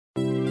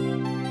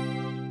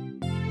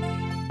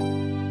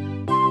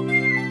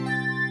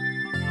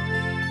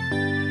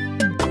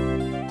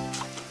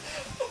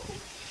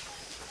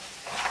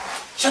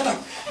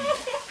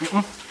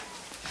2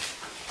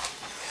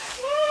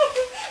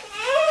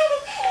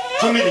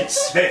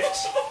 minutes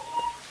left.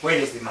 Where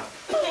is the map?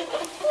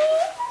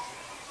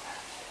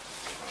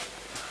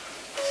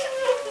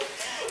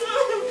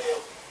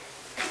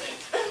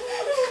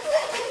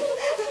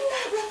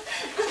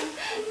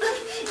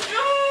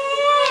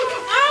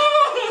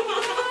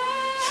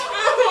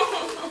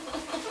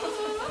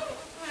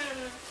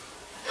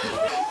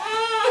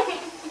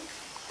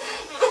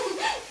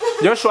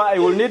 Joshua, I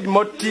will need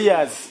more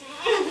tears.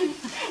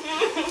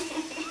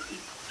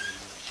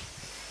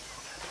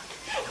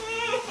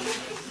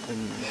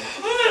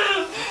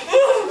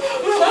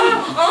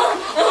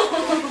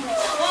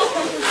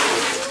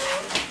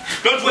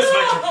 Don't waste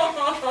my time.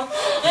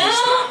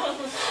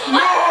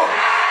 No!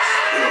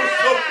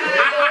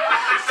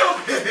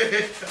 Stop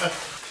it!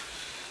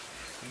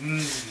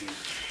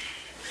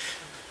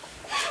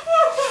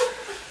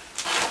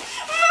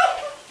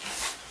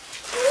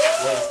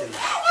 Where's the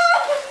map?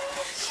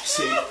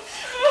 See?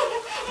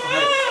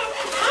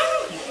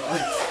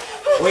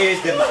 Where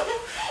is the map?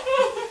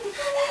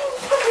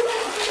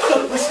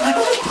 Where's my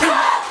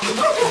map?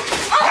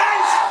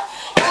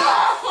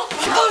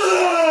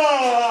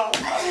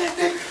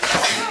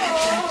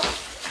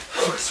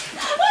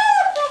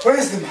 Where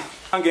is the map?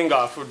 I'm getting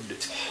our food.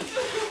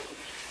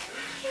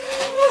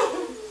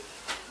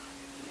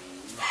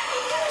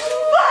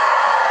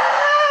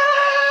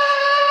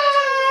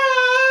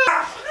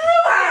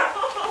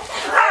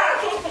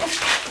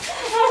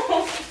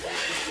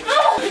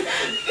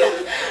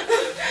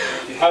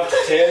 You have to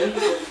tell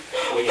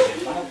where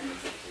the map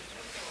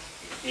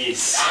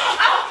is.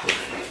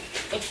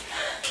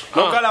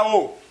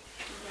 Mokalawo.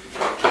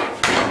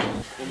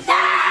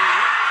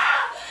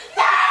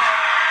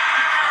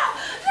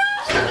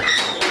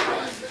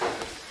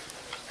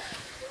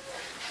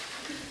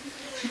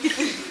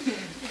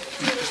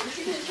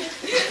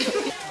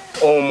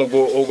 Omugo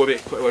ogobe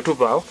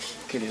wetuvaawo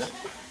kirira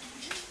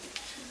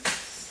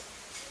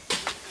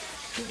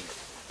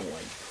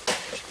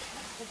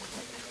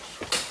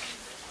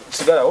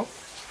sigalawo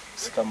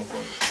sika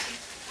mugono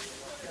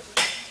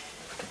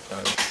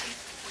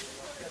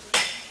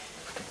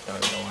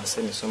tutalo wansi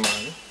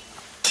emisomaali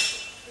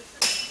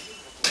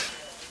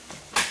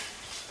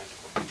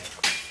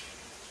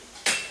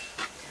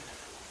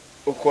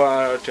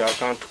okwata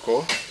akantu ko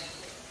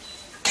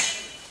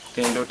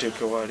genda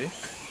oteeke wali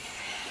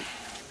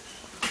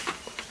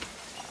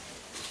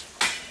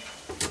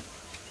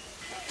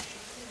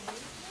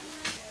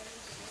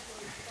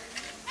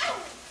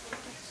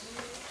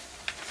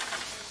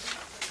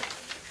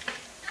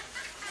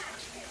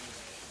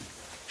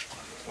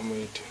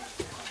Wait.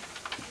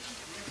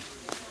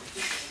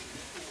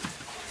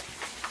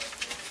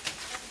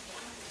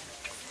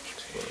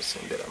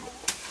 Send it out.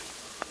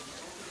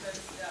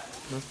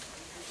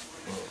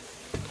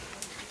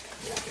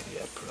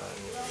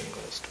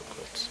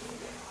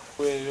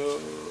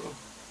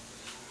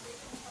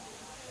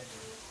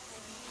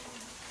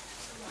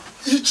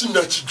 Hichi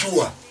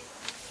nachijua.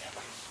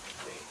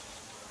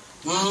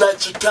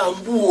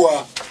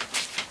 Nachitambua.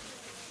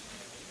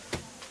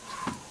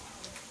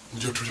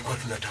 Ndio tulikuwa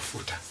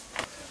tunatafuta.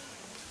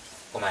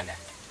 Commander,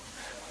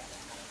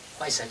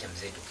 why such a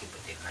mzee to keep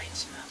their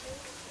minds now?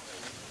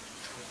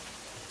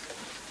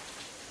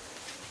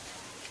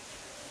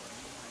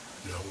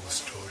 Long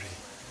story.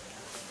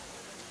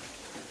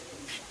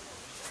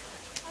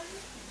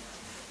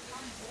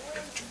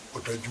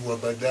 Utajua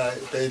baadaye,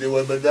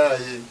 utaelewa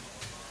baadaye.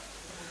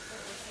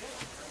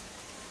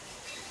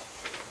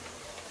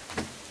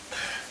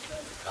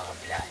 Our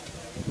blood.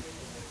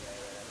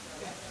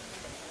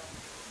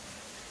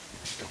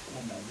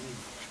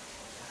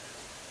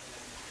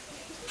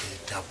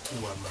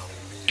 Itakuwa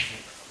maumivu.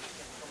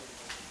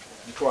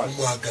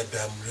 Mwaga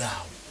damu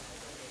lao.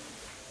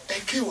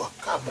 Ikiwa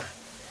kama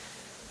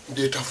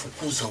ndio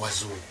itafukuza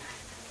wazungu,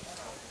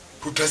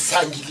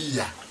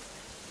 tutasangilia.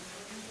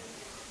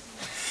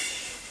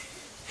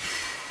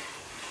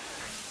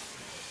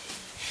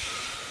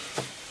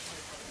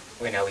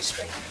 When are we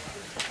striking?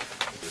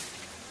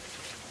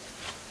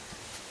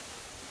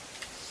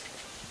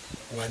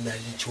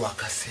 Wananchi wa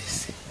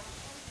Kasese,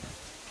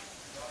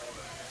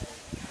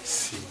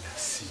 sina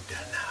sida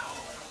nao,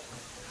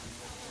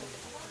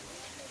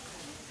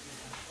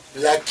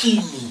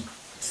 lakini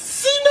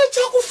sina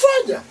cha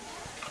kufanya.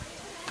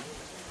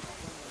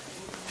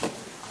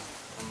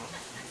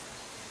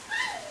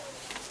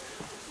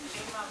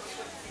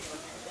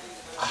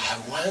 I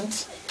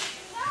want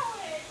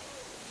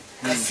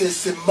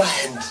Kasese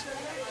mind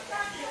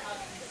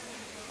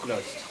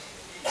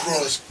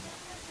crossed.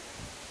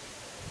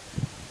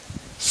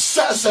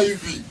 Sasa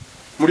hivi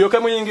mulioke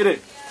muyingire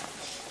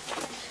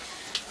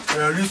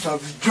Alisa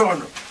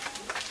vijana.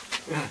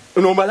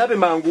 nomalabe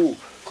mangu.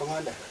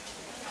 Komanda,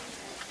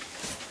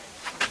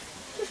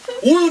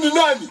 huyu ni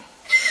nani?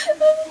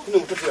 Ni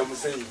mtoto ya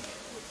mzee.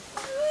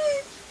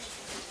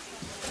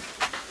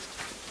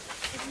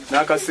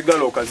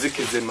 Nakasigalo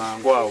okazikize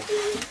mangu awo.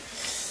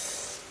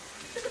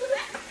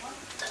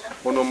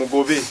 Ono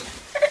mugobe.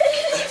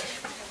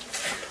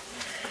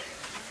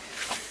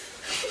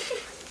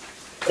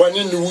 Kwa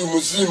nini huyu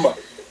mzima?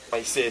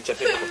 Aisee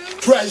chateko.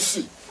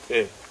 Twice.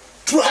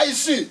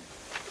 Twice.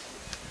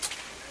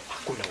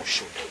 Hakuna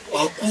ushuda.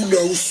 Hakuna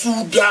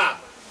usuda.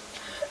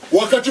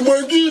 Wakati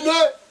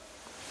mwingine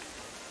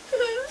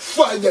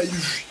fanya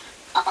hivi.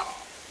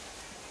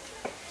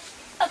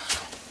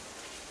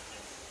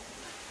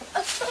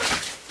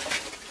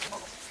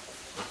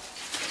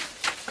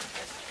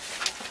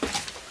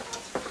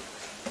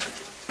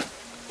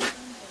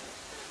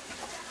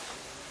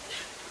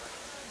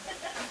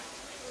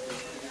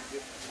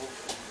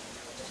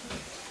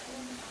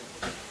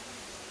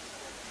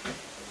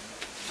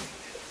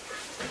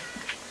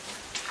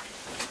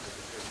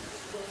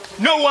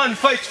 No one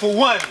fights for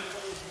one.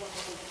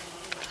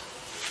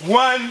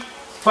 One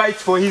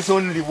fights for his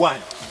only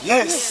one.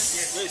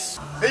 Yes.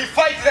 They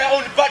fight their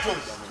own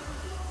battles.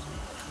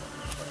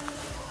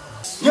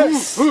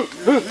 Yes.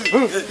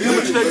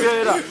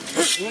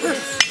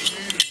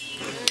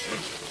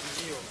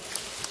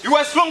 You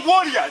are strong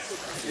warriors.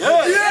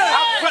 Yes.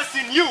 I trust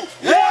in you.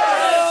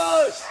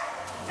 Yes.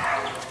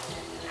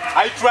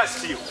 I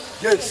trust you.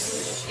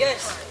 Yes.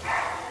 Yes.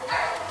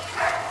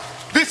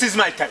 This is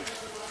my time.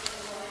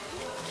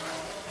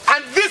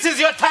 And this is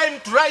your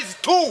time to rise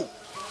too.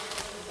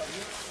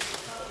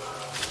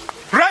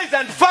 Rise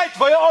and fight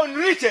for your own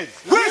riches.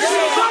 We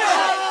should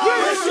fight!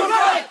 We should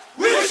fight!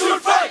 We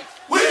should fight!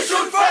 We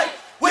should fight!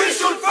 We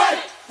should fight!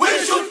 We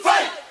should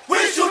fight! We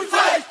should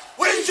fight!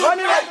 We should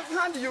fight!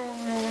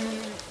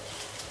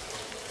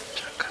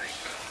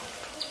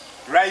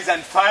 Rise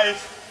and fight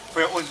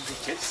for your own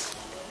riches.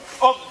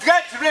 Or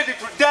get ready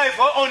to die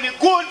for only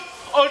good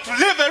or to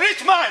live a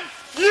rich man.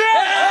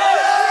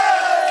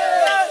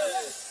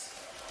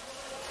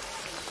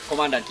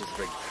 Commandant is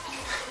ready.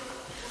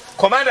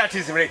 Commandant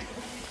is ready.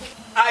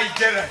 I,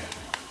 General,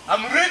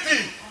 I'm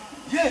ready.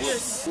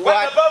 Yes.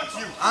 What about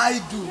you? I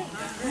do.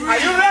 Are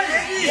you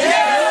ready?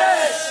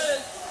 Yes!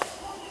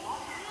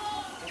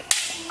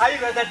 I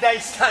rather die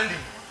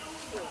standing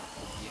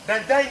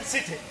than die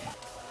sitting.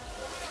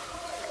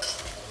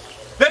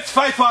 Let's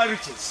fight for our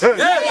riches.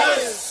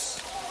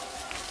 Yes.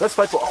 Let's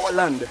fight for our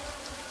land.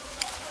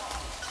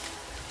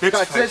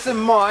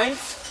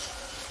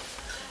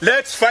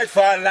 Let's fight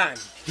for our land.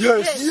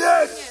 Yes.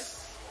 Yes.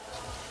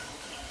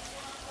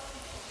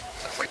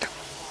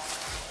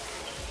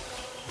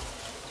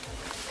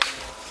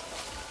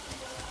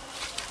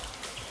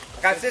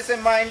 Kasese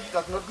mind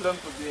does not belong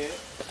to the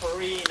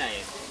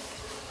foreigners.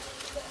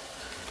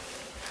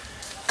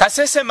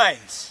 Kasese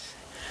mines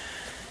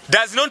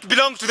does not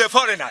belong to the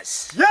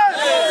foreigners.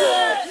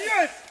 Yes.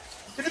 Yes.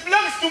 It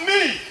belongs to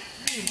me.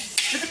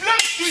 It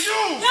belongs to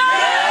you.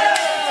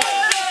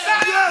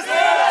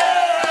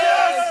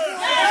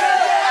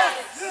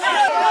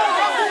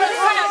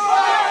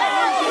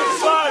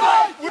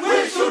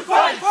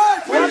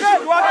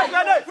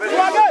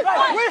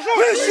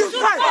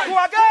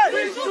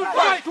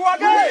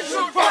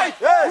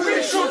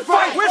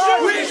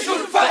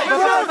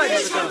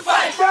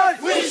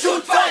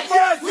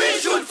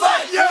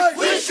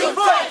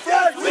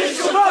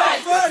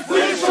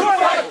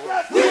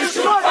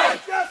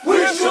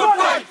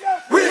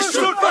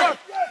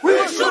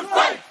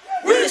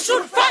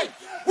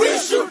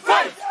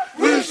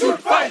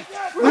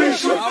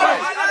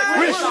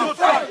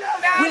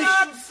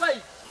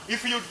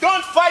 If you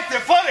don't fight the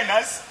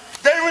foreigners,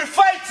 they will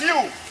fight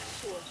you.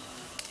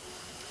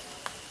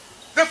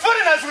 The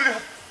foreigners will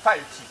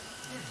fight you.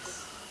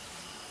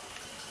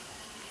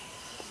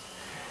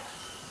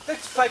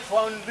 Let's fight for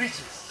our own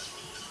riches.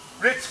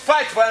 Let's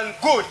fight for our own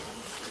good.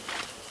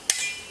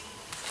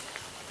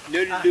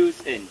 No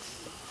loose ends.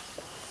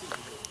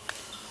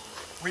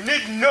 We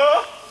need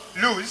no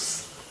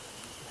loose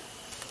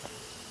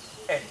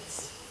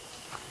ends.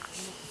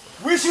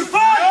 We should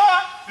fight.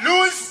 No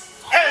loose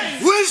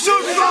ends. We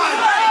should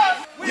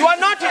fight! You are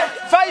not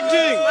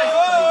fighting.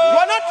 You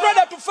are not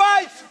ready to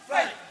fight.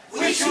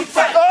 We should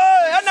fight!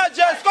 Oh,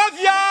 energy,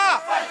 Scovia.